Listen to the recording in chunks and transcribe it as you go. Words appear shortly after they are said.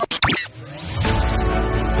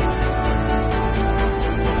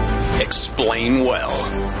train well.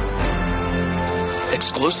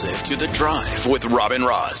 Exclusive to The Drive with Rob and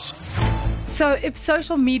Roz. So if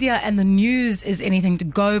social media and the news is anything to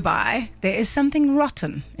go by, there is something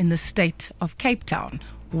rotten in the state of Cape Town.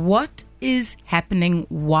 What is happening?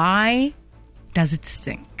 Why does it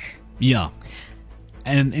stink? Yeah.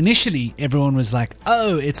 And initially, everyone was like,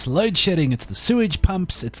 oh, it's load shedding, it's the sewage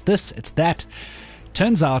pumps, it's this, it's that.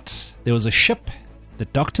 Turns out there was a ship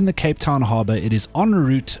that docked in the Cape Town harbour. It is en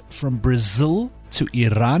route from Brazil to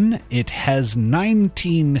Iran. It has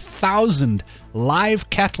 19,000 live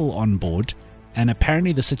cattle on board. And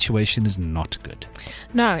apparently the situation is not good.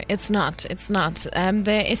 No, it's not. It's not.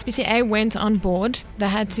 The SPCA went on board. They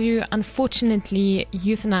had to, unfortunately,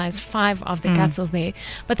 euthanize 5 of the cattle there.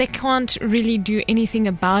 But they can't really do anything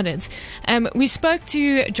about it. We spoke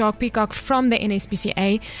to Jacques Peacock from the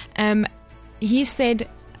NSPCA. He said,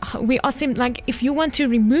 we asked him, like, if you want to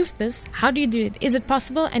remove this, how do you do it? Is it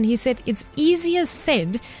possible? And he said it's easier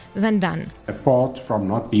said than done. Apart from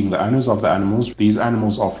not being the owners of the animals, these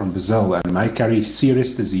animals are from Brazil and may carry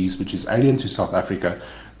serious disease which is alien to South Africa,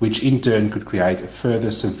 which in turn could create a further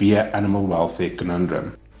severe animal welfare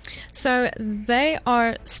conundrum. So they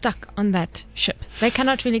are stuck on that ship. They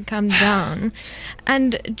cannot really come down.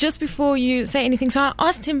 And just before you say anything, so I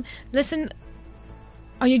asked him, listen,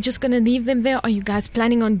 are you just going to leave them there? Are you guys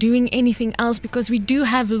planning on doing anything else? Because we do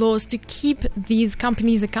have laws to keep these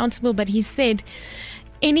companies accountable. But he said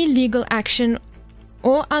any legal action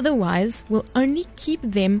or otherwise will only keep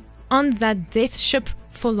them on that death ship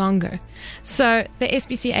for longer. So the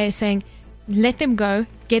SPCA is saying, let them go,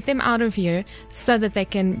 get them out of here so that they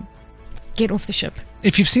can get off the ship.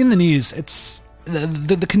 If you've seen the news, it's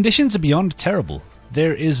the conditions are beyond terrible.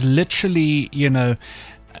 There is literally,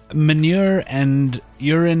 manure and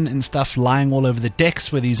urine and stuff lying all over the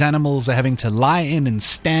decks where these animals are having to lie in and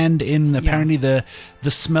stand in. Apparently the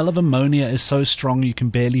smell of ammonia is so strong you can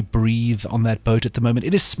barely breathe on that boat at the moment.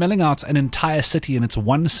 It is smelling out an entire city and it's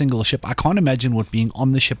one single ship. I can't imagine what being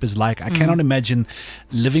on the ship is like. I cannot imagine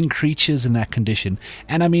living creatures in that condition.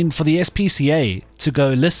 And I mean, for the SPCA to go,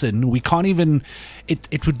 listen, we can't even,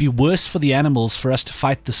 it would be worse for the animals for us to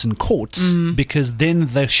fight this in courts because then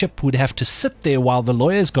the ship would have to sit there while the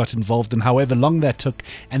lawyers got involved and however long that took.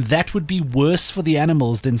 And that would be worse for the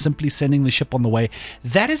animals than simply sending the ship on the way.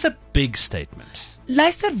 That is a big statement.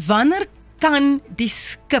 Luister, wanneer kan die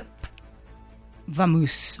skip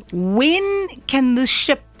vamoes? When can the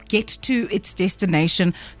ship get to its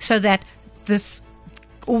destination so that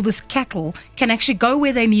all this cattle can actually go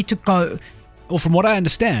where they need to go? Well, from what I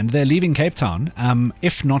understand, they're leaving Cape Town.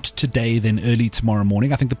 If not today, then early tomorrow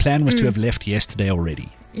morning. I think the plan was to have left yesterday already.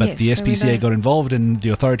 But the SPCA got involved and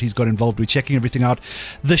the authorities got involved with checking everything out.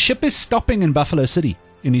 The ship is stopping in Buffalo City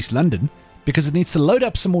in East London because it needs to load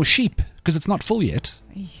up some more sheep because it's not full yet.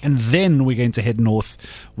 And then we're going to head north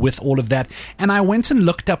with all of that. And I went and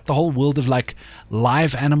looked up the whole world of like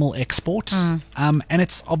live animal export. And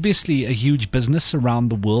it's obviously a huge business around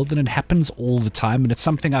the world and it happens all the time. And it's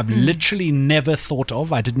something I've literally never thought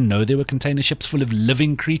of. I didn't know there were container ships full of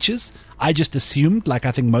living creatures. I just assumed, like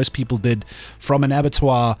I think most people did, from an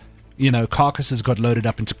abattoir, carcasses got loaded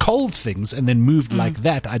up into cold things and then moved like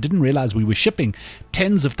that. I didn't realize we were shipping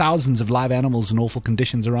tens of thousands of live animals in awful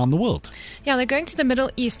conditions around the world. Yeah, they're going to the Middle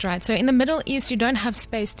East, right? So in the Middle East, you don't have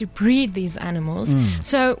space to breed these animals.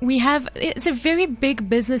 So it's a very big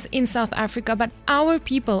business in South Africa, but our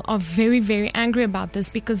people are very, very angry about this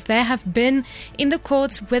because they have been in the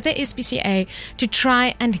courts with the SPCA to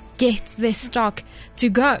try and get their stock to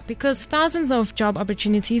go because thousands of job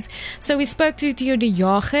opportunities. So we spoke to Theo de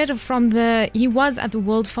Jager he was at the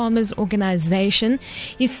World Farmers Organization.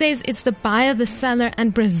 He says it's the buyer, the seller,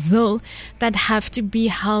 and Brazil that have to be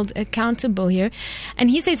held accountable here. And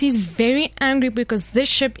he says he's very angry because this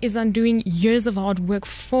ship is undoing years of hard work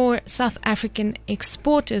for South African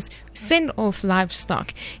exporters who send off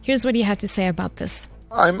livestock. Here's what he had to say about this.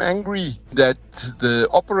 I'm angry that the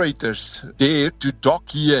operators dare to dock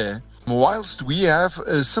here whilst we have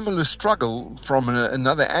a similar struggle from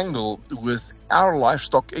another angle with our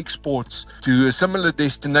livestock exports to a similar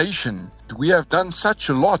destination. We have done such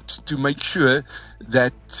a lot to make sure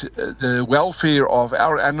that the welfare of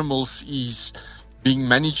our animals is being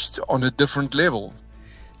managed on a different level.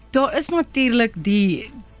 Daar is natuurlijk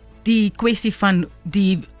die kwessie van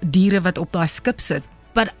die diere wat op daai skip sit,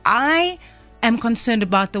 but I am concerned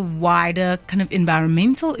about the wider kind of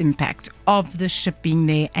environmental impact of the ship being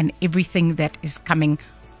there and everything that is coming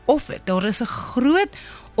off it. Daar is 'n groot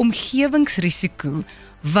omgewingsrisiko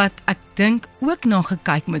wat ek dink ook na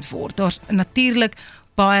gekyk moet word. Daar's natuurlik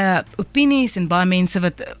baie opinies en baie mense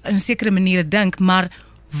wat in 'n sekere maniere dink, maar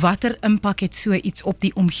watter impak het so iets op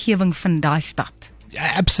die omgewing van daai stad?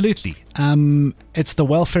 Absolutely. It's the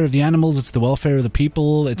welfare of the animals, it's the welfare of the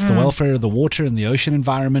people, it's the welfare of the water and the ocean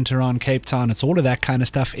environment around Cape Town. It's all of that kind of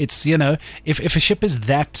stuff. It's, if a ship is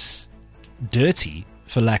that dirty,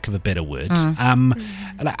 for lack of a better word,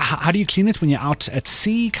 like, how do you clean it when you're out at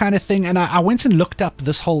sea, kind of thing? And I went and looked up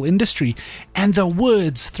this whole industry, and the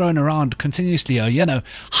words thrown around continuously are,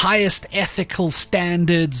 highest ethical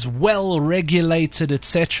standards, well regulated,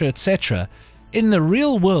 etc., etc. In the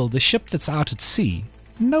real world, the ship that's out at sea,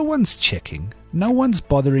 no one's checking. No one's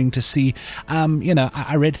bothering to see.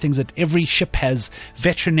 I read things that every ship has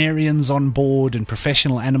veterinarians on board and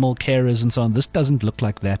professional animal carers and so on. This doesn't look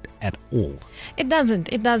like that at all. It doesn't.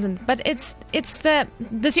 But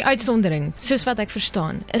dis die uitsondering, soos wat ek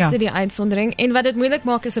verstaan, is dit die uitsondering. En wat dit moeilik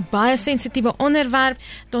maak is 'n baie sensitiewe onderwerp.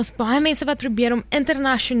 Daar's baie mense wat probeer om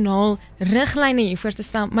internasionaal riglyne hiervoor te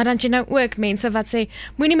stel, maar dan jy nou ook mense wat sê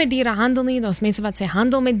moenie met diere handel nie. Daar's mense wat sê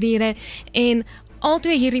handel met diere, en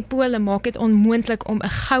altwee hierdie pole maak dit onmoontlik om 'n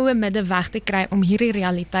goue middeweg te kry om hierdie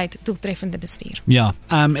realiteit doeltreffend te bestuur. Yeah,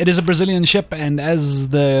 it is a Brazilian ship, and as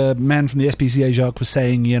the man from the SPCA, Jacques, was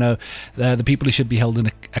saying, the people who should be held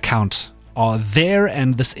in account are there,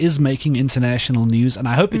 and this is making international news, and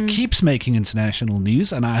I hope it keeps making international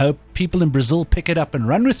news, and I hope people in Brazil pick it up and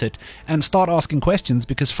run with it and start asking questions,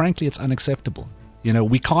 because frankly it's unacceptable.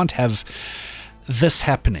 We can't have this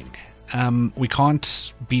happening. We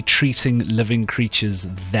can't be treating living creatures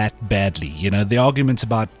that badly. The arguments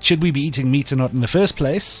about should we be eating meat or not in the first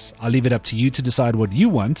place, I'll leave it up to you to decide what you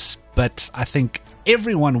want, but I think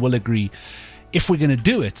everyone will agree if we're going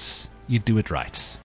to do it, you do it right.